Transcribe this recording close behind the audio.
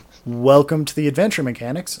Welcome to the Adventure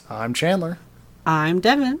Mechanics. I'm Chandler. I'm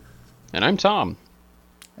Devin. And I'm Tom.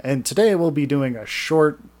 And today we'll be doing a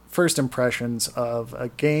short first impressions of a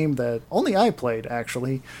game that only I played,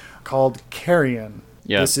 actually, called Carrion.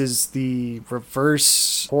 Yeah. This is the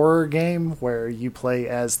reverse horror game where you play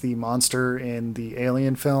as the monster in the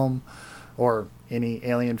Alien film, or any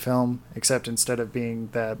Alien film, except instead of being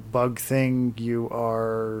that bug thing, you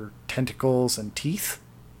are tentacles and teeth.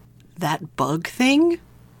 That bug thing?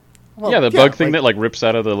 Well, the bug thing that rips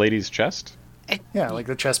out of the lady's chest? Yeah, like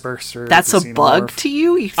the chest burster. That's a bug to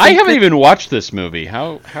you? I haven't even watched this movie.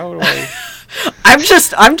 How do I...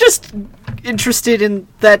 I'm just interested in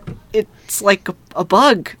that it's like a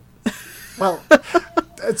bug. Well,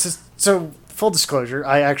 so full disclosure,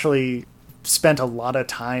 I actually spent a lot of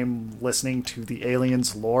time listening to the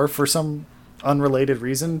Aliens lore for some unrelated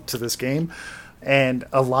reason to this game. And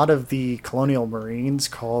a lot of the colonial marines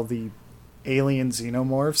call the alien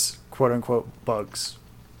xenomorphs, quote unquote, bugs.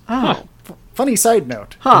 Oh. Funny side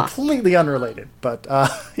note. Completely unrelated, but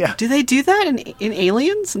yeah. Do they do that in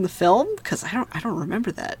Aliens in the film? Because I don't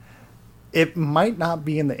remember that. It might not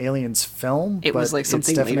be in the Aliens film, it was like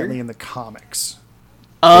something it's definitely later? In the comics.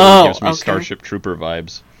 Oh, it gives me okay. Starship Trooper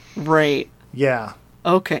vibes. Right. Yeah.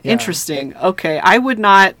 Okay, Yeah. Interesting. Okay, I would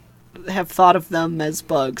not have thought of them as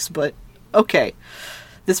bugs, but okay.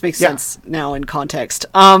 This makes sense now in context.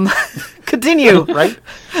 Continue. Right?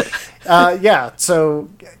 Yeah, so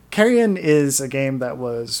Carrion is a game that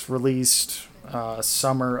was released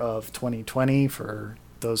summer of 2020 for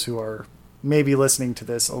those who are maybe listening to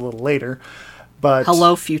this a little later. But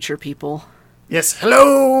Hello, future people. Yes,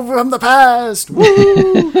 hello from the past!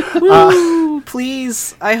 Woo! Woo!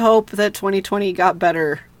 Please, I hope that 2020 got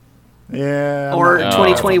better. Yeah. Or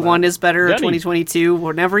 2021 is better, or Danny. 2022,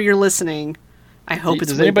 whenever you're listening. I hope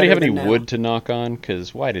it's Does way anybody better have any than now. wood to knock on?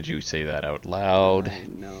 Because why did you say that out loud?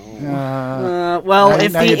 Well, Now-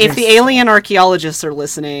 if now you the jinxed alien archaeologists are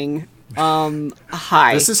listening,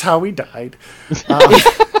 hi. This is how we died.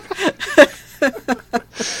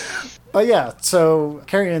 But yeah, so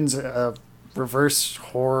Carrion's a reverse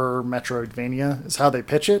horror Metroidvania is how they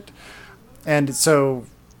pitch it. And so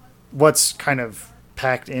what's kind of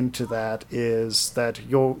packed into that is that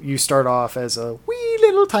you start off as a wee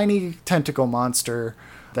little tiny tentacle monster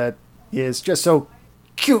that is just so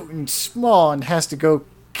cute and small and has to go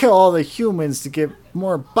kill all the humans to get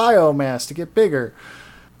more biomass to get bigger.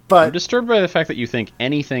 But I'm disturbed by the fact that you think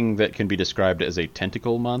anything that can be described as a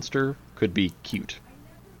tentacle monster could be cute.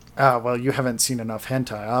 well, you haven't seen enough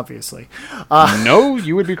hentai, obviously. No,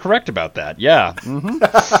 you would be correct about that. Yeah.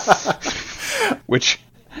 Mm-hmm. Which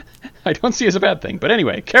I don't see as a bad thing. But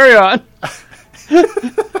anyway, carry on.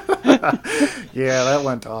 Yeah, that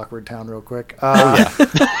went to Awkward Town real quick.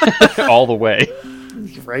 All the way.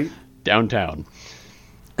 Right? Downtown.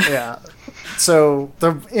 Yeah. So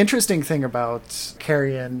the interesting thing about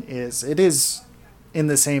Carrion is it is in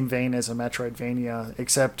the same vein as a Metroidvania,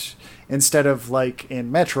 except instead of like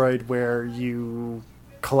in Metroid where you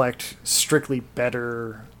collect strictly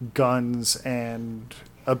better guns and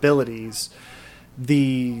abilities,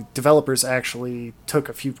 the developers actually took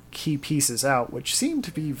a few key pieces out, which seemed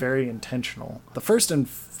to be very intentional. The first and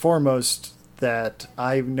foremost that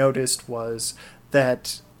I noticed was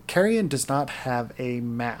that Carrion does not have a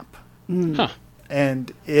map. Huh.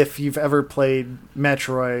 And if you've ever played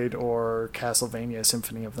Metroid or Castlevania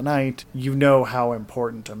Symphony of the Night, you know how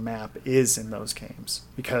important a map is in those games.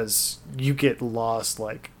 Because you get lost,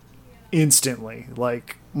 like, instantly.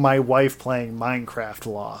 Like, my wife playing Minecraft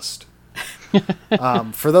lost.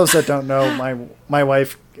 For those that don't know, my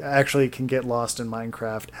wife actually can get lost in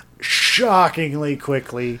Minecraft shockingly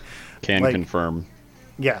quickly. Can confirm.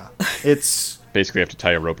 Yeah, it's... Basically have to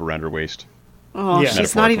tie a rope around her waist. Oh, Yeah.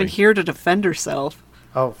 she's not even Metaphorically. here to defend herself.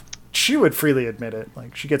 Oh, she would freely admit it.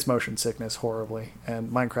 Like, she gets motion sickness horribly, and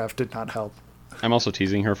Minecraft did not help. I'm also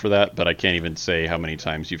teasing her for that, but I can't even say how many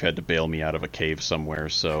times you've had to bail me out of a cave somewhere,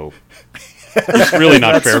 so it's really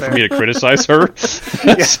not fair for me to criticize her.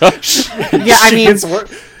 Yeah, I mean,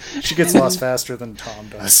 She gets lost faster than Tom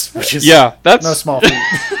does, which is that's no small feat.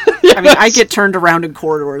 I get turned around in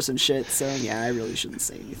corridors and shit, so yeah, I really shouldn't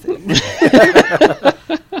say anything.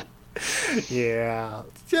 Yeah,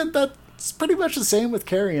 that's pretty much the same with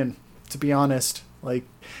Carrion, to be honest. Like,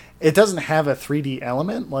 it doesn't have a 3D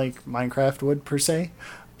element like Minecraft would, per se,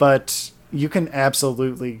 but you can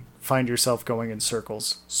absolutely find yourself going in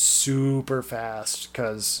circles super fast,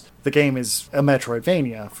 because the game is a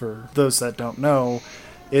Metroidvania. For those that don't know,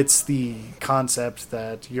 it's the concept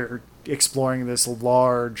that you're exploring this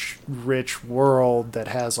large, rich world that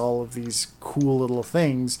has all of these cool little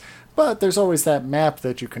things, but But there's always that map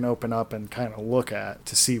that you can open up and kind of look at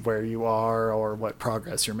to see where you are or what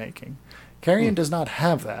progress you're making. Carrion does not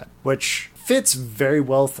have that, which fits very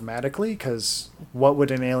well thematically, because what would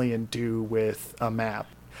an alien do with a map?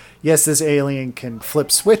 Yes, this alien can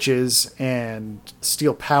flip switches and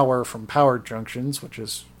steal power from power junctions, which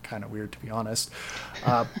is kind of weird, to be honest.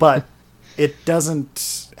 But it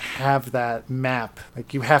doesn't have that map.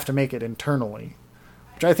 Like, you have to make it internally,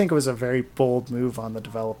 which I think was a very bold move on the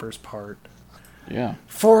developer's part. Yeah.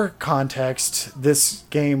 For context, this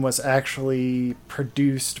game was actually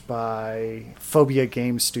produced by Phobia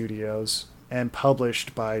Game Studios and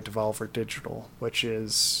published by Devolver Digital, which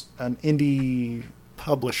is an indie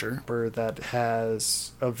publisher that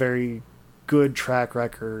has a very good track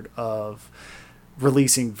record of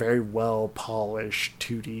releasing very well polished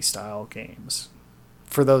 2D style games.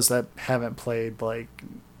 For those that haven't played, like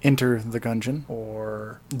Enter the Gungeon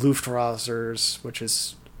or Luftrausers, which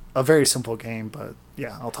is a very simple game, but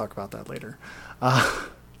yeah, I'll talk about that later.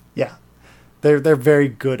 Yeah, they're very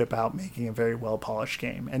good about making a very well polished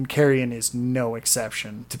game, and Carrion is no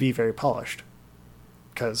exception to be very polished,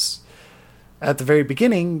 because at the very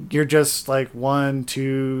beginning, you're just like 1,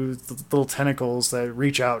 2 little tentacles that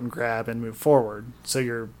reach out and grab and move forward. So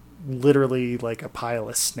you're literally like a pile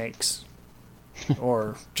of snakes.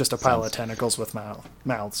 Or just a pile of tentacles with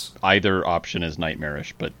mouths. Either option is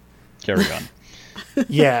nightmarish, but carry on.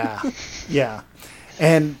 Yeah.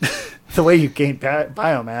 And the way you gain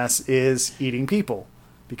biomass is eating people.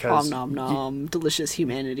 Because nom nom, delicious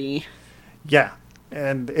humanity. Yeah.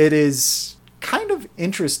 And it is kind of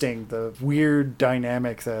interesting, the weird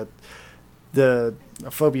dynamic that the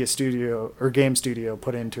Phobia studio or game studio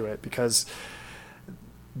put into it, because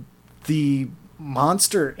the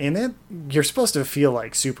monster in it, you're supposed to feel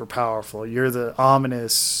like super powerful. You're the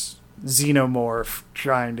ominous xenomorph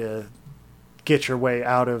trying to get your way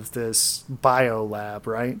out of this bio lab,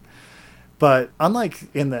 right? But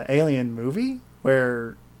unlike in the Alien movie,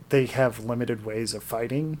 where they have limited ways of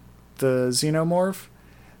fighting the xenomorph,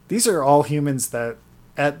 these are all humans that,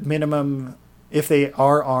 at minimum, if they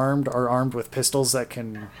are armed with pistols that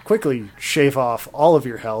can quickly shave off all of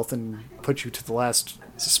your health and put you to the last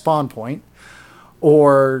spawn point,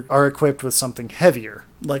 or are equipped with something heavier,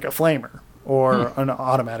 like a flamer or an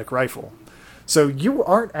automatic rifle. So you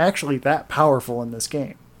aren't actually that powerful in this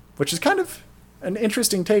game, which is kind of an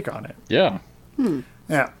interesting take on it. Yeah.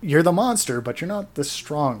 Yeah, you're the monster, but you're not the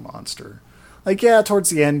strong monster. Like, yeah,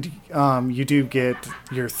 towards the end, you do get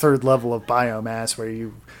your third level of biomass, where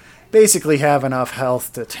you basically have enough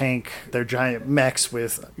health to tank their giant mechs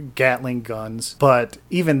with Gatling guns. But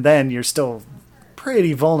even then, you're still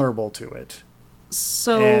pretty vulnerable to it.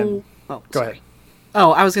 So... Go ahead.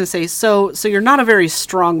 Oh, I was going to say, so you're not a very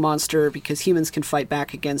strong monster because humans can fight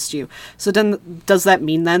back against you. So then, does that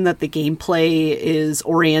mean then that the gameplay is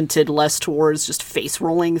oriented less towards just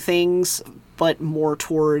face-rolling things, but more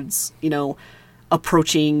towards,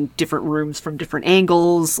 approaching different rooms from different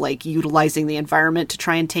angles, like utilizing the environment to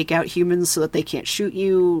try and take out humans so that they can't shoot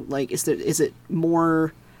you? Like, is it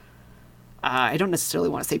more... I don't necessarily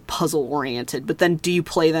want to say puzzle-oriented, but then do you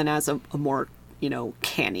play then as a more,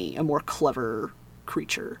 canny, a more clever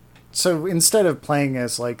creature? So instead of playing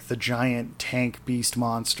as like the giant tank beast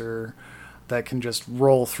monster that can just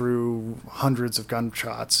roll through hundreds of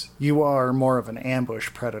gunshots, you are more of an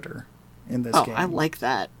ambush predator in this game. I like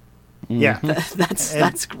that. Yeah.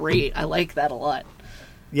 That's great. I like that a lot.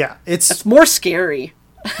 Yeah, that's more scary.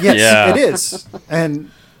 Yes, It is. And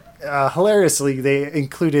hilariously, they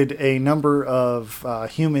included a number of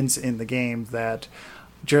humans in the game that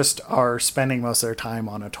just are spending most of their time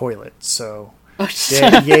on a toilet. So,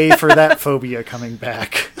 yay for that phobia coming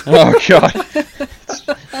back. Oh, God.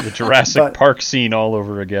 The Jurassic Park scene all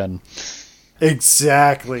over again.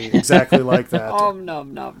 Exactly like that.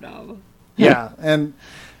 Nom. Yeah, and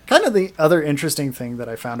kind of the other interesting thing that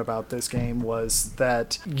I found about this game was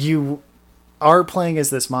that you are playing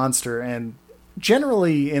as this monster, and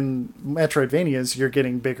generally in Metroidvanias, you're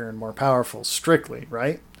getting bigger and more powerful strictly,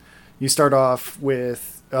 right? You start off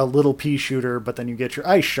with a little pea shooter, but then you get your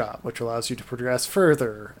ice shot, which allows you to progress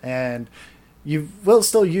further. And you will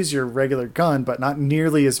still use your regular gun, but not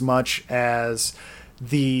nearly as much as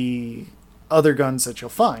the other guns that you'll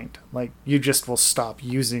find. Like, you just will stop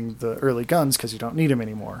using the early guns because you don't need them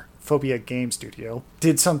anymore. Phobia Game Studio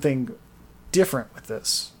did something different with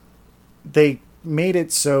this. They made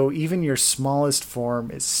it so even your smallest form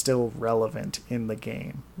is still relevant in the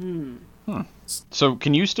game. So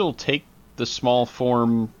can you still take the small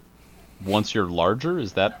form once you're larger?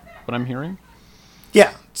 Is that what I'm hearing?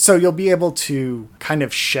 Yeah, so you'll be able to kind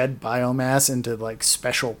of shed biomass into like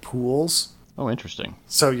special pools. Oh, interesting.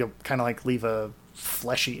 So you'll kind of like leave a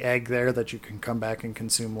fleshy egg there that you can come back and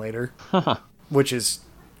consume later, which is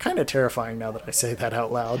kind of terrifying now that I say that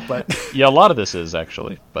out loud. But yeah, a lot of this is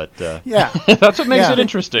actually, but yeah, that's what makes it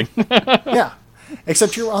interesting. Yeah,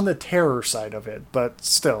 except you're on the terror side of it, but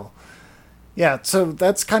still, yeah. So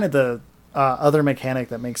that's kind of the other mechanic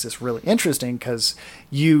that makes this really interesting, because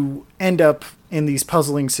you end up in these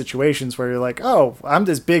puzzling situations where you're like, oh, I'm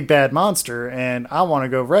this big bad monster and I want to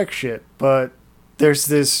go wreck shit, but there's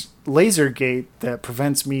this laser gate that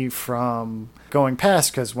prevents me from going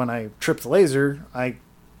past, because when I trip the laser,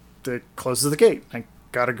 it closes the gate. I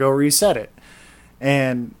gotta go reset it.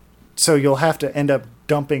 And so you'll have to end up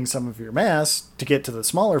dumping some of your mass to get to the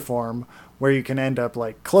smaller form, where you can end up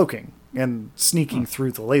like cloaking and sneaking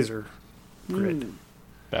through the laser grid.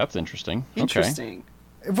 That's interesting. Interesting.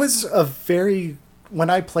 It was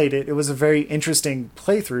when I played it, it was a very interesting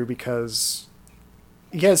playthrough, because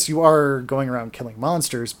yes, you are going around killing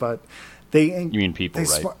monsters, but you mean people,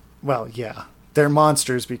 right? Well, yeah. They're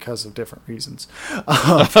monsters because of different reasons.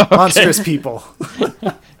 Monstrous people.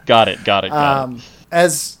 Got it.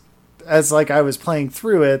 As like I was playing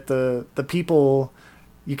through it, the people,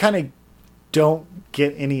 you kind of don't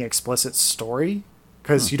get any explicit story,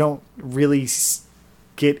 because you don't really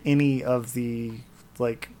get any of the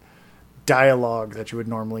like dialogue that you would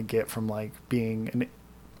normally get from like being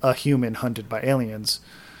a human hunted by aliens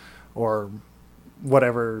or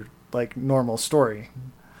whatever, like normal story.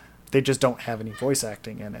 They just don't have any voice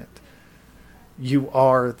acting in it. You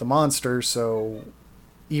are the monster, so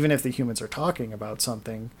even if the humans are talking about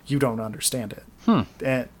something, you don't understand it.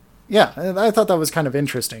 And yeah, and I thought that was kind of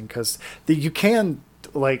interesting, because you can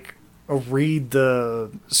like read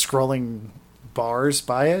the scrolling bars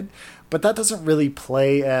by it, but that doesn't really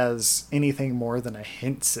play as anything more than a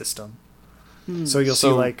hint system. So you'll see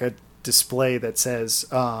like a display that says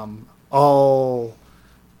all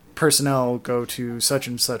personnel go to such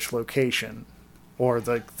and such location, or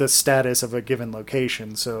the status of a given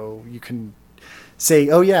location, so you can say,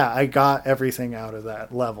 oh yeah, I got everything out of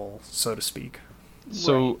that level, so to speak.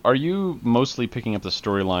 So are you mostly picking up the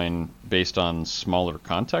storyline based on smaller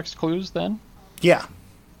context clues then? Yeah.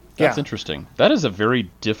 That's interesting. That is a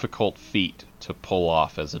very difficult feat to pull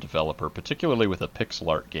off as a developer, particularly with a pixel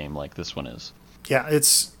art game like this one is. Yeah,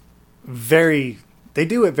 they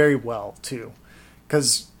do it very well too,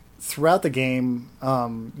 because throughout the game,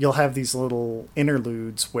 you'll have these little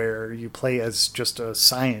interludes where you play as just a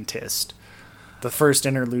scientist. The first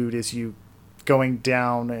interlude is you going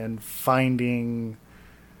down and finding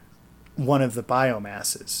one of the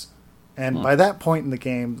biomasses. And by that point in the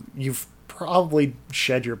game, you've probably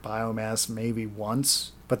shed your biomass maybe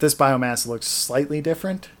once, but this biomass looks slightly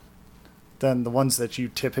different than the ones that you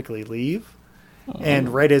typically leave. And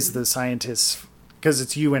right as the scientists, because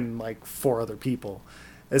it's you and like 4 other people,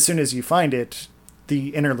 as soon as you find it, the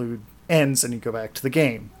interlude ends and you go back to the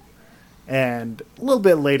game. And a little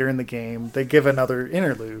bit later in the game, they give another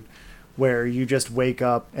interlude where you just wake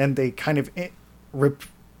up, and they kind of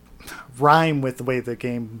rhyme with the way the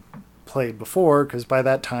game played before, because by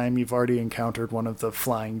that time you've already encountered one of the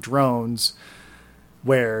flying drones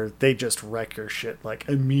where they just wreck your shit like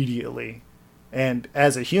immediately. And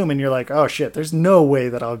as a human, you're like, oh shit, there's no way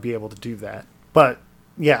that I would be able to do that. But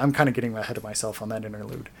yeah, I'm kind of getting ahead of myself on that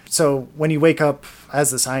interlude. So when you wake up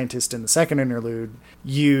as the scientist in the second interlude,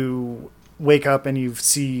 you wake up and you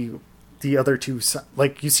see the other two,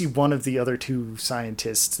 like you see one of the other 2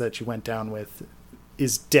 scientists that you went down with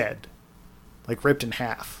is dead, like ripped in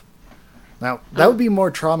half. Now, that would be more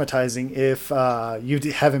traumatizing if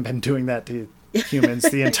you haven't been doing that to humans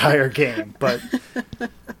the entire game. But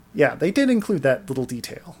yeah, they did include that little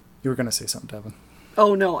detail. You were going to say something, Devin.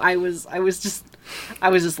 Oh no, I was just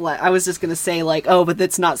gonna say like, oh, but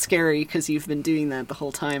that's not scary because you've been doing that the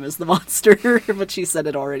whole time as the monster. But she said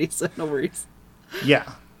it already, so no worries.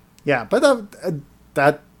 Yeah, but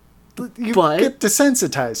that you get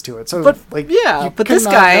desensitized to it. So, but like, yeah, but this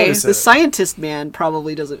guy, the scientist man,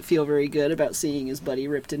 probably doesn't feel very good about seeing his buddy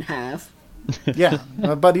ripped in half. Yeah,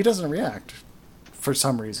 but he doesn't react for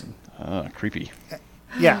some reason. Creepy.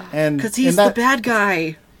 Yeah, and because he's the bad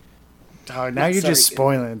guy. Oh, now you're just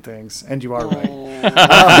spoiling things, and you are right.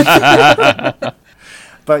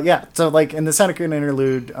 But yeah, so like in the second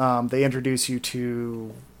interlude, they introduce you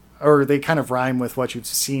to, or they kind of rhyme with what you've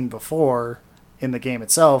seen before in the game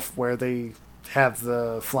itself, where they have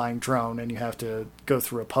the flying drone, and you have to go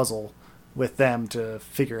through a puzzle with them to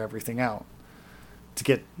figure everything out to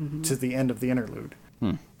get to the end of the interlude.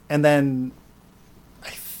 And then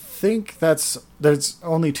I think there's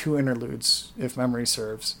only 2 interludes, if memory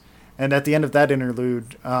serves. And at the end of that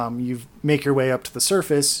interlude, you make your way up to the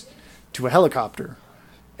surface, to a helicopter.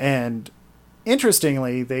 And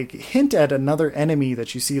interestingly, they hint at another enemy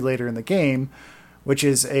that you see later in the game, which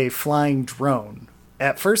is a flying drone.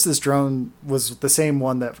 At first, this drone was the same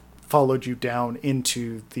one that followed you down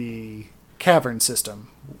into the cavern system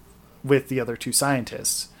with the other two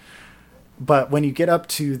scientists. But when you get up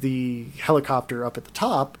to the helicopter up at the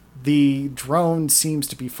top, the drone seems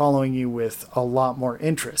to be following you with a lot more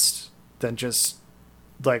interest than just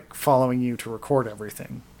like following you to record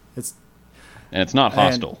everything. And it's not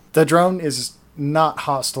hostile. The drone is not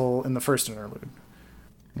hostile in the first interlude.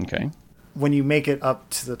 Okay. When you make it up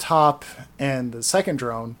to the top and the second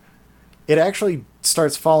drone, it actually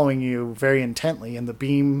starts following you very intently, and the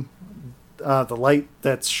beam, the light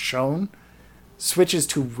that's shown, switches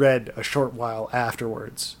to red a short while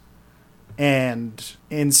afterwards. And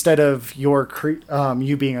instead of you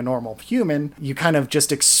being a normal human, you kind of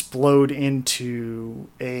just explode into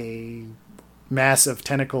a mass of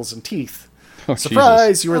tentacles and teeth. Oh, Surprise,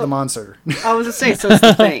 Jesus. you were the monster. I was going to say, so it's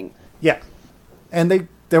the thing. Yeah. And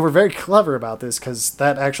they were very clever about this because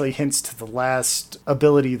that actually hints to the last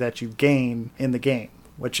ability that you gain in the game,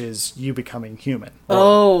 which is you becoming human.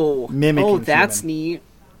 Mimicking Oh, that's human. neat.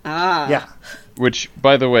 Ah. Yeah. Which,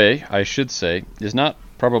 by the way, I should say, is not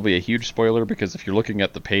probably a huge spoiler, because if you're looking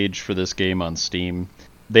at the page for this game on Steam,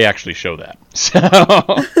 they actually show that. So,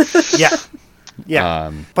 Yeah.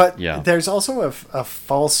 Yeah. But yeah. there's also a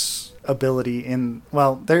false ability in...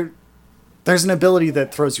 Well, there's an ability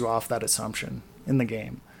that throws you off that assumption in the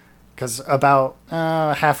game. Because about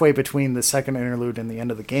halfway between the second interlude and the end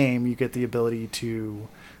of the game, you get the ability to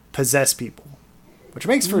possess people, which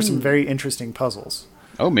makes for some very interesting puzzles.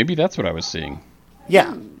 Oh, maybe that's what I was seeing.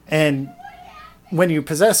 Yeah, and when you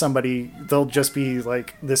possess somebody, they'll just be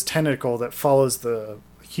like this tentacle that follows the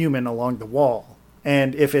human along the wall.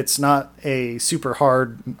 And if it's not a super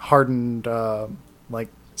hardened, like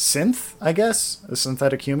synth, I guess, a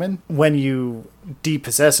synthetic human, when you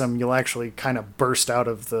depossess them, you'll actually kind of burst out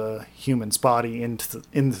of the human's body into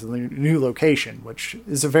the new location, which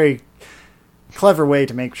is a very clever way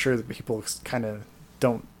to make sure that people kind of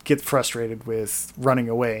don't get frustrated with running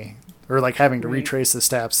away or like having to retrace the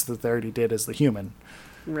steps that they already did as the human.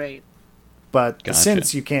 Right. But Gotcha. the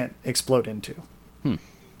synths you can't explode into.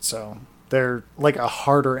 So they're like a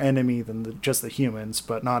harder enemy than just the humans,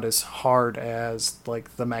 but not as hard as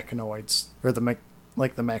like the mechanoids or the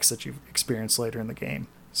mechs that you experience later in the game.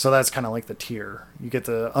 So that's kind of like the tier. You get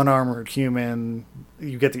the unarmored human,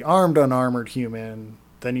 you get the armed unarmored human,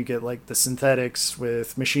 then you get like the synthetics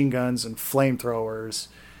with machine guns and flamethrowers.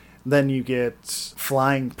 Then you get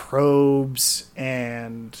flying probes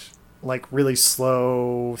and like really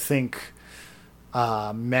slow,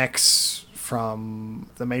 mechs from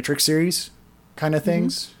the Matrix series kind of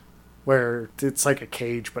things, where it's like a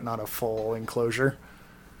cage but not a full enclosure.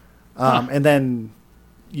 And then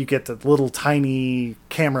you get the little tiny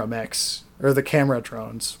camera mechs, or the camera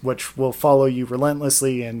drones, which will follow you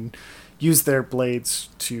relentlessly and use their blades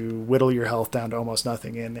to whittle your health down to almost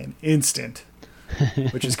nothing in an instant,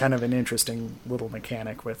 which is kind of an interesting little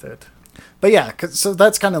mechanic with it. But yeah, so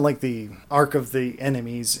that's kind of like the arc of the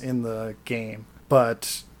enemies in the game.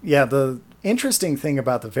 But yeah, the interesting thing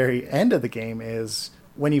about the very end of the game is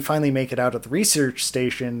when you finally make it out of the research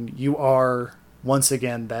station, you are once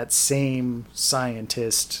again that same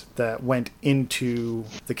scientist that went into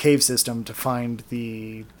the cave system to find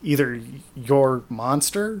either your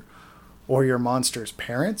monster or your monster's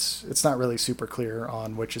parents. It's not really super clear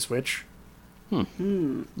on which is which.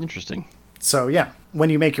 Interesting. So yeah, when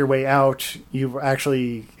you make your way out,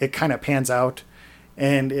 it kind of pans out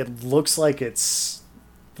and it looks like it's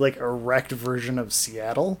like a wrecked version of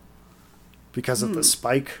Seattle because of the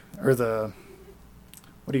spike, or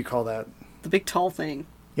what do you call that? The big tall thing.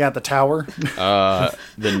 Yeah, the tower. The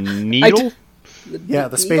needle? Yeah,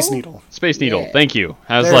 the Space Needle. Space Needle, Yeah. thank you.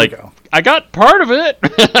 I was There like, you go. I got part of it!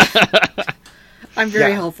 I'm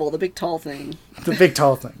very Yeah. helpful. The big tall thing. The big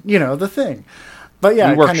tall thing. The thing. But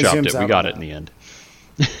yeah, We it kind of workshopped zooms it, out we got on it in that. the end.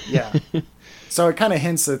 Yeah. So it kind of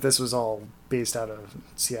hints that this was all based out of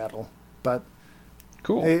Seattle, but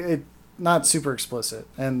Cool. it not super explicit.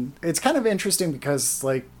 And it's kind of interesting because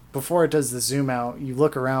like before it does the zoom out, you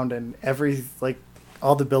look around and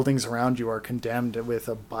all the buildings around you are condemned with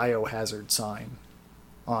a biohazard sign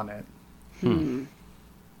on it.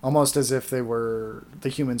 Almost as if the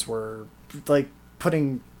humans were like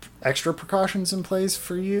putting extra precautions in place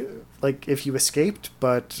for you, like if you escaped.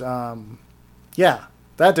 But yeah,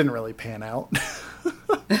 that didn't really pan out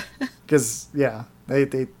because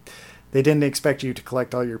they didn't expect you to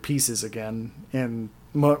collect all your pieces again, and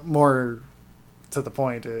more to the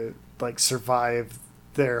point, to like survive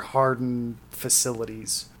their hardened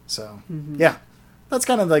facilities. So, yeah, that's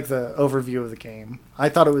kind of like the overview of the game. I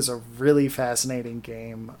thought it was a really fascinating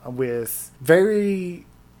game with very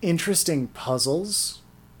interesting puzzles,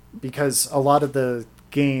 because a lot of the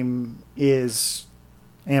game is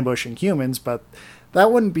ambushing humans, but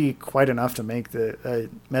that wouldn't be quite enough to make the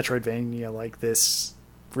Metroidvania like this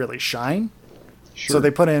really shine. Sure. So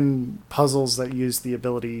they put in puzzles that use the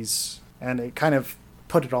abilities, and it kind of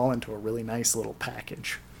put it all into a really nice little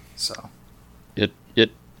package. So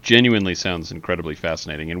it genuinely sounds incredibly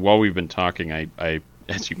fascinating. And while we've been talking, I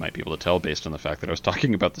as you might be able to tell based on the fact that I was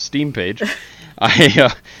talking about the Steam page,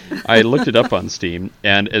 I looked it up on Steam,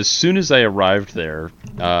 and as soon as I arrived there,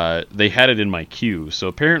 they had it in my queue. So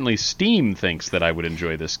apparently Steam thinks that I would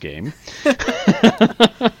enjoy this game.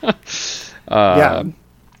 yeah.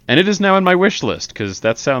 And it is now in my wish list, because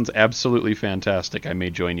that sounds absolutely fantastic. I may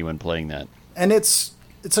join you in playing that. And it's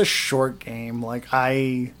a short game. Like,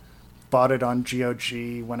 I bought it on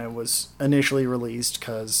GOG when it was initially released,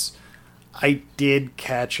 because I did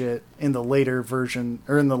catch it in the later version,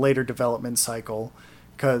 or in the later development cycle,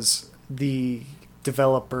 because the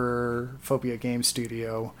developer, Phobia Game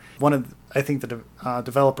Studio, I think the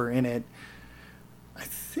developer in it, I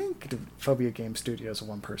think Phobia Game Studio is a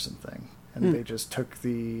one-person thing. And they just took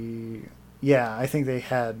I think they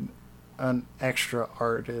had an extra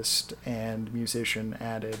artist and musician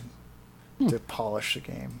added to polish the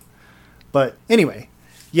game. But anyway,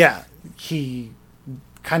 yeah, he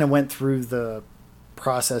kind of went through the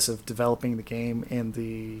process of developing the game in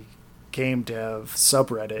the game dev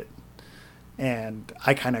subreddit, and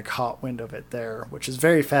I kind of caught wind of it there, which is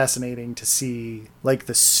very fascinating to see, like,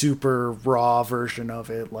 the super raw version of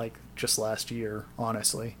it, like, just last year,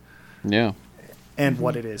 honestly. Yeah. And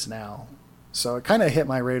what it is now. So it kind of hit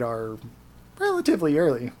my radar relatively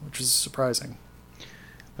early, which is surprising.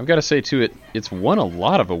 I've got to say, too, it's won a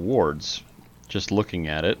lot of awards, just looking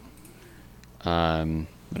at it.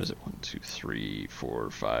 What is it? 1, 2, 3, 4,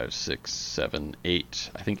 5, 6, 7, 8.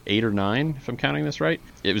 I think 8 or 9, if I'm counting this right.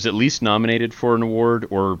 It was at least nominated for an award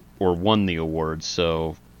or won the award.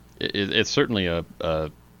 So it's certainly a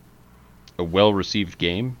well-received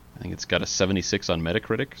game. I think it's got a 76 on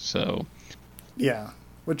Metacritic. So yeah,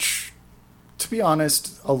 which, to be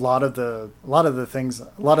honest, a lot of the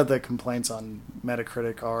complaints on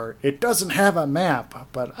Metacritic are it doesn't have a map,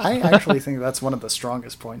 but I actually think that's one of the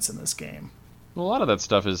strongest points in this game. a lot of that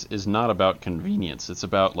stuff is not about convenience. It's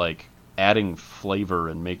about, like, adding flavor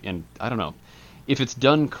and I don't know. If it's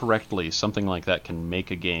done correctly, something like that can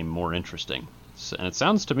make a game more interesting. And it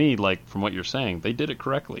sounds to me like, from what you're saying, they did it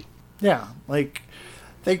correctly. Yeah, like,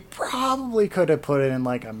 they probably could have put it in,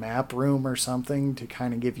 like, a map room or something to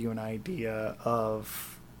kind of give you an idea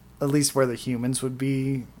of at least where the humans would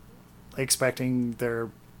be expecting their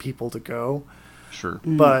people to go. Sure.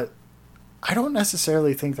 But I don't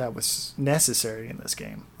necessarily think that was necessary in this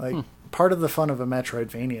game. Like, part of the fun of a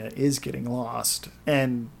Metroidvania is getting lost.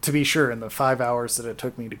 And to be sure, in the 5 hours that it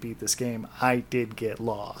took me to beat this game, I did get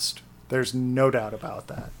lost. There's no doubt about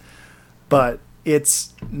that. But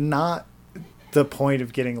it's not the point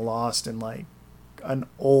of getting lost in, like, an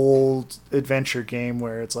old adventure game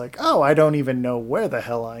where it's like, oh, I don't even know where the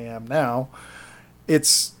hell I am now.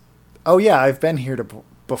 It's, oh yeah, I've been here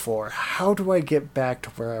before. How do I get back to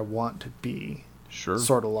where I want to be? Sure.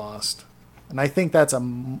 Sort of lost. And I think that's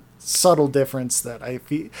a subtle difference that I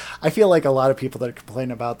feel like a lot of people that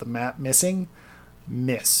complain about the map missing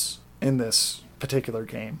miss in this particular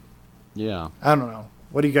game. Yeah. I don't know.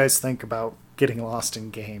 What do you guys think about getting lost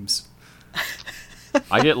in games?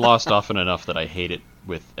 I get lost often enough that I hate it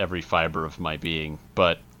with every fiber of my being,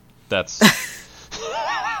 but that's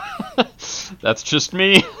that's just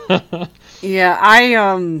me. Yeah,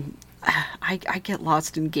 I get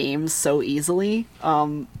lost in games so easily.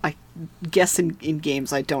 I guess in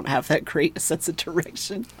games I don't have that great a sense of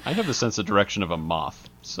direction. I have the sense of direction of a moth,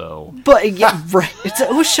 so... But, yeah, right. It's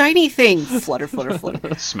a shiny thing. Flutter, flutter,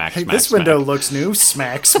 flutter. Smack, Hey, smack, this smack. window looks new.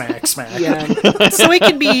 Smack, smack, smack. Yeah. So it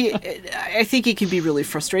can be... I think it can be really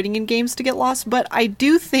frustrating in games to get lost, but I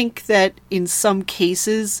do think that in some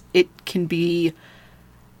cases it can be...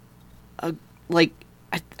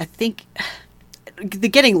 I think... The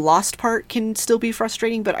getting lost part can still be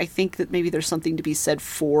frustrating, but I think that maybe there's something to be said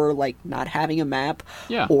for, like, not having a map.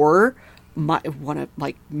 Yeah. Or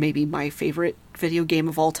maybe my favorite video game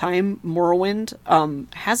of all time, Morrowind,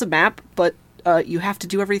 has a map, but you have to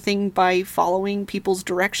do everything by following people's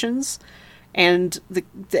directions, and the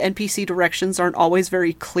NPC directions aren't always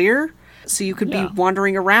very clear, so you could be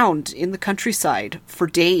wandering around in the countryside for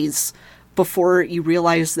days before you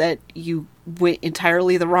realize that you went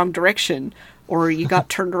entirely the wrong direction. or you got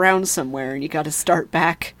turned around somewhere and you got to start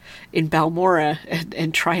back in Balmora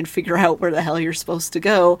and try and figure out where the hell you're supposed to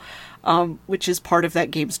go, which is part of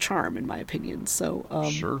that game's charm, in my opinion. So,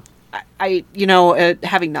 Sure. I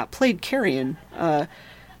having not played Carrion,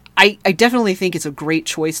 I definitely think it's a great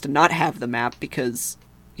choice to not have the map because,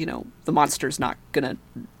 the monster's not gonna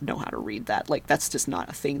know how to read that. Like, that's just not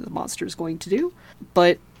a thing the monster's going to do.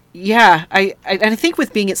 But yeah, I think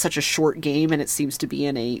with being it's such a short game and it seems to be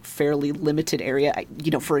in a fairly limited area,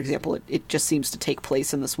 for example, it just seems to take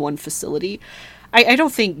place in this one facility. I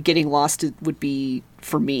don't think getting lost would be,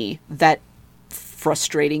 for me, that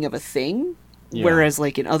frustrating of a thing. Yeah. Whereas,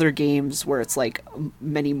 like, in other games where it's, like,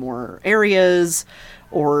 many more areas,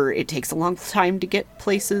 or it takes a long time to get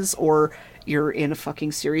places, or you're in a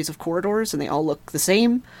fucking series of corridors and they all look the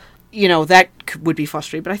same, that would be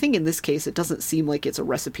frustrating. But I think in this case, it doesn't seem like it's a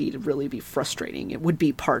recipe to really be frustrating. It would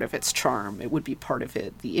be part of its charm. It would be part of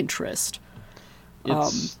the interest.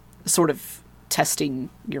 Sort of testing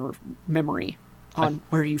your memory on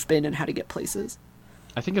where you've been and how to get places.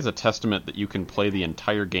 I think it's a testament that you can play the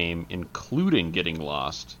entire game, including getting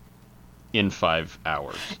lost, in 5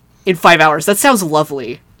 hours. In 5 hours. That sounds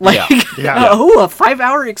lovely. Like, yeah. Oh, a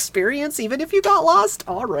 5-hour experience, even if you got lost?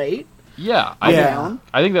 All right. Yeah.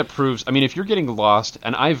 I think that proves... I mean, if you're getting lost,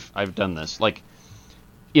 and I've done this, like,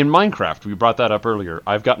 in Minecraft, we brought that up earlier,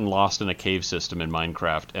 I've gotten lost in a cave system in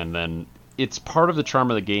Minecraft, and then it's part of the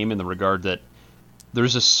charm of the game in the regard that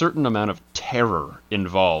there's a certain amount of terror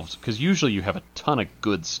involved, because usually you have a ton of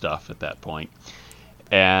good stuff at that point,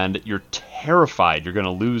 and you're terrified you're going to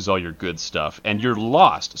lose all your good stuff, and you're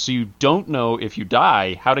lost, so you don't know if you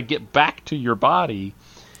die how to get back to your body,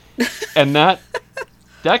 and that's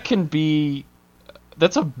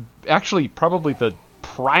actually probably the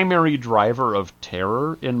primary driver of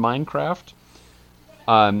terror in Minecraft.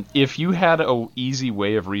 If you had a easy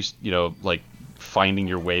way of like finding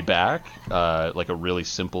your way back, like a really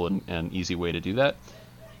simple and easy way to do that,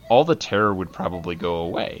 all the terror would probably go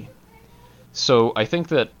away. So I think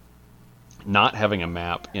that not having a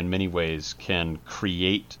map in many ways can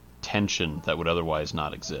create tension that would otherwise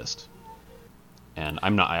not exist. And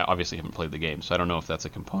I obviously haven't played the game, so I don't know if that's a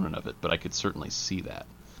component of it, but I could certainly see that.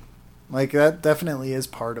 Like, that definitely is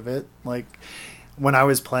part of it. Like, when I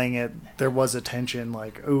was playing it, there was a tension,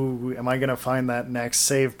 like, ooh, am I going to find that next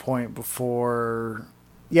save point before...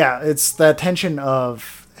 Yeah, it's that tension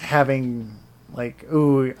of having, like,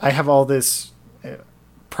 ooh, I have all this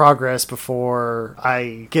progress before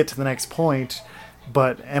I get to the next point,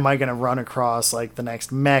 but am I going to run across, like, the next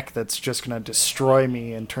mech that's just going to destroy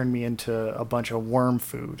me and turn me into a bunch of worm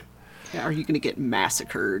food? Yeah, are you going to get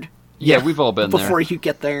massacred? Yeah, we've all been there. Before you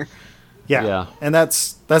get there. Yeah. And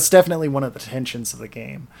that's definitely one of the tensions of the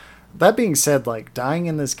game. That being said, like, dying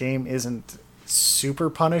in this game isn't super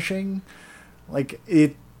punishing. Like,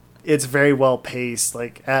 it's very well paced.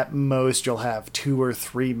 Like, at most you'll have 2 or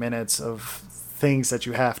 3 minutes of things that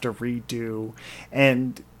you have to redo,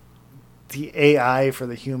 and the AI for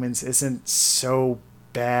the humans isn't so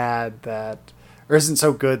bad that, or isn't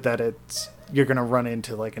so good that you're going to run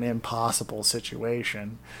into, like, an impossible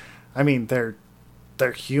situation. I mean, they're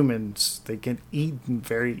humans. They get eaten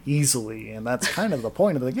very easily, and that's kind of the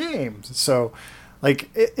point of the game. So, like,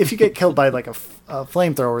 if you get killed by, like, a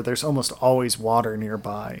flamethrower, there's almost always water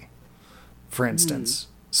nearby, for instance.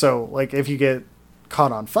 So, like, if you get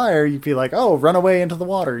caught on fire, you'd be like, oh, run away into the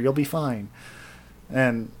water, you'll be fine.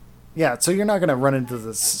 And yeah, so you're not going to run into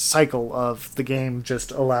this cycle of the game just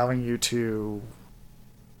allowing you to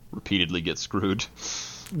repeatedly get screwed.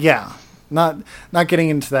 Yeah. Not getting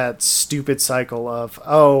into that stupid cycle of,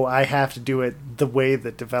 oh, I have to do it the way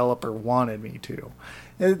the developer wanted me to.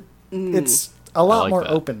 It's a lot more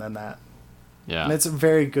open than that. Yeah. And it's a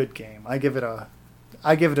very good game. I give it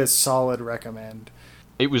a solid recommend.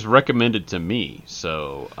 It was recommended to me,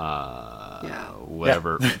 so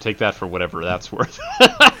whatever. Yeah. Take that for whatever that's worth.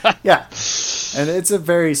 Yeah. And it's a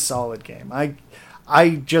very solid game.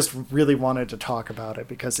 I just really wanted to talk about it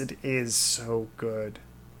because it is so good.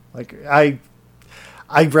 Like, I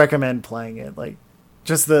recommend playing it. Like,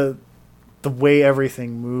 just the way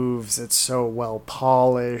everything moves, it's so well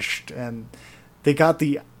polished, and they got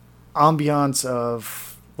the ambiance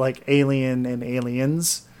of, like, Alien and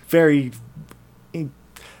Aliens. They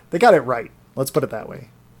got it right. Let's put it that way.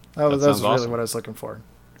 That was really awesome. What I was looking for.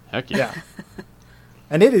 Heck yeah.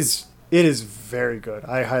 And it is very good.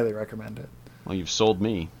 I highly recommend it. Well, you've sold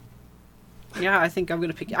me. Yeah, I think I'm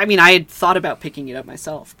going to pick it. I mean, I had thought about picking it up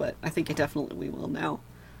myself, but I think I definitely will now.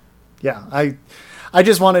 Yeah, I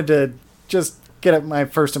just wanted to just get my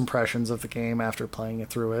first impressions of the game after playing it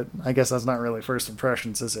through it. I guess that's not really first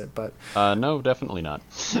impressions, is it? But no, definitely not.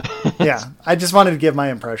 yeah, I just wanted to give my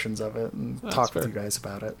impressions of it and talk fair. with you guys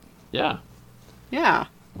about it. Yeah. Yeah.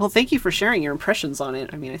 Well, thank you for sharing your impressions on it.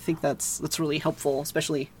 I mean, I think that's really helpful,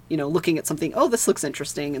 especially, looking at something, oh, this looks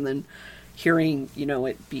interesting, and then hearing,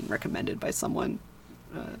 it being recommended by someone,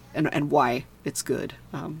 and why it's good.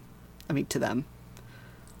 To them.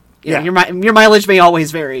 Your mileage may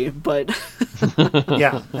always vary, but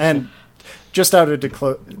yeah, and just out of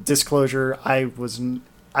disclosure, I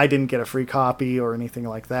didn't get a free copy or anything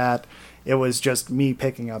like that. It was just me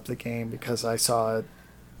picking up the game because I saw it.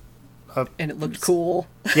 And it looked cool.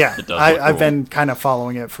 Yeah, It does look I've cool. been kind of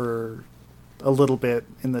following it for a little bit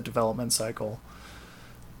in the development cycle,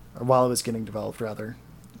 or while it was getting developed, rather.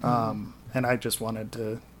 And I just wanted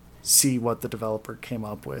to see what the developer came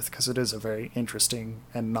up with, because it is a very interesting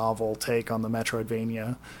and novel take on the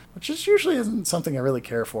Metroidvania, which is usually isn't something I really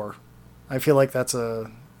care for. I feel like that's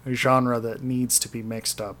a genre that needs to be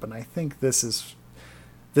mixed up, and I think this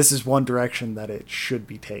is one direction that it should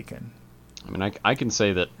be taken. I mean, I can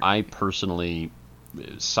say that I personally,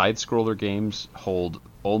 side-scroller games hold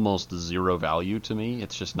almost zero value to me.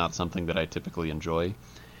 It's just not something that I typically enjoy.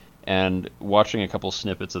 And watching a couple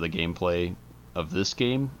snippets of the gameplay of this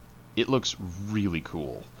game, it looks really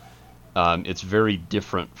cool. It's very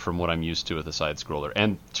different from what I'm used to with a side-scroller.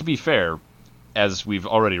 And to be fair, as we've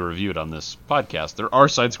already reviewed on this podcast, there are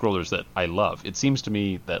side-scrollers that I love. It seems to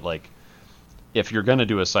me that, if you're going to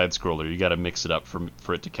do a side-scroller, you got to mix it up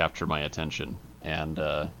for it to capture my attention. And,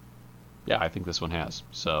 I think this one has.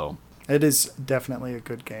 So It is definitely a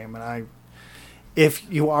good game, and if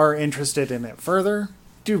you are interested in it further,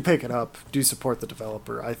 do pick it up. Do support the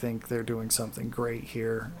developer. I think they're doing something great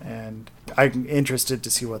here, and I'm interested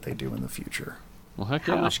to see what they do in the future. well, heck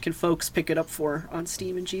How yeah. much can folks pick it up for on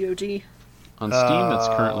Steam and GOG? On Steam, it's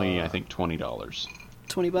currently, I think, $20.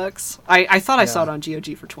 $20. I thought I saw Yeah. it on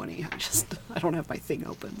GOG for 20. I don't have my thing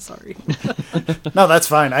open. Sorry. No, that's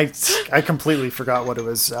fine. I completely forgot what it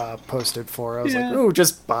was posted for. I was like, Yeah. oh,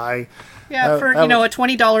 just buy. Yeah, for that a was-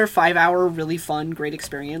 $20 5-hour really fun, great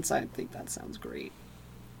experience. I think that sounds great.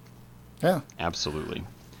 Yeah. Absolutely.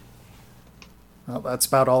 Well, that's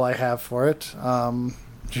about all I have for it. Do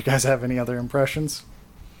you guys have any other impressions?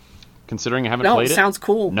 Considering I haven't No, played it sounds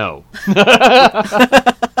cool. No.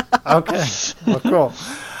 Okay. Well, cool.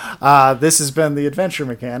 This has been the Adventure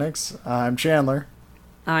Mechanics. I'm Chandler,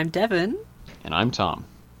 I'm Devin. And I'm Tom.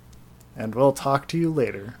 and we'll talk to you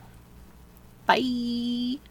later. Bye.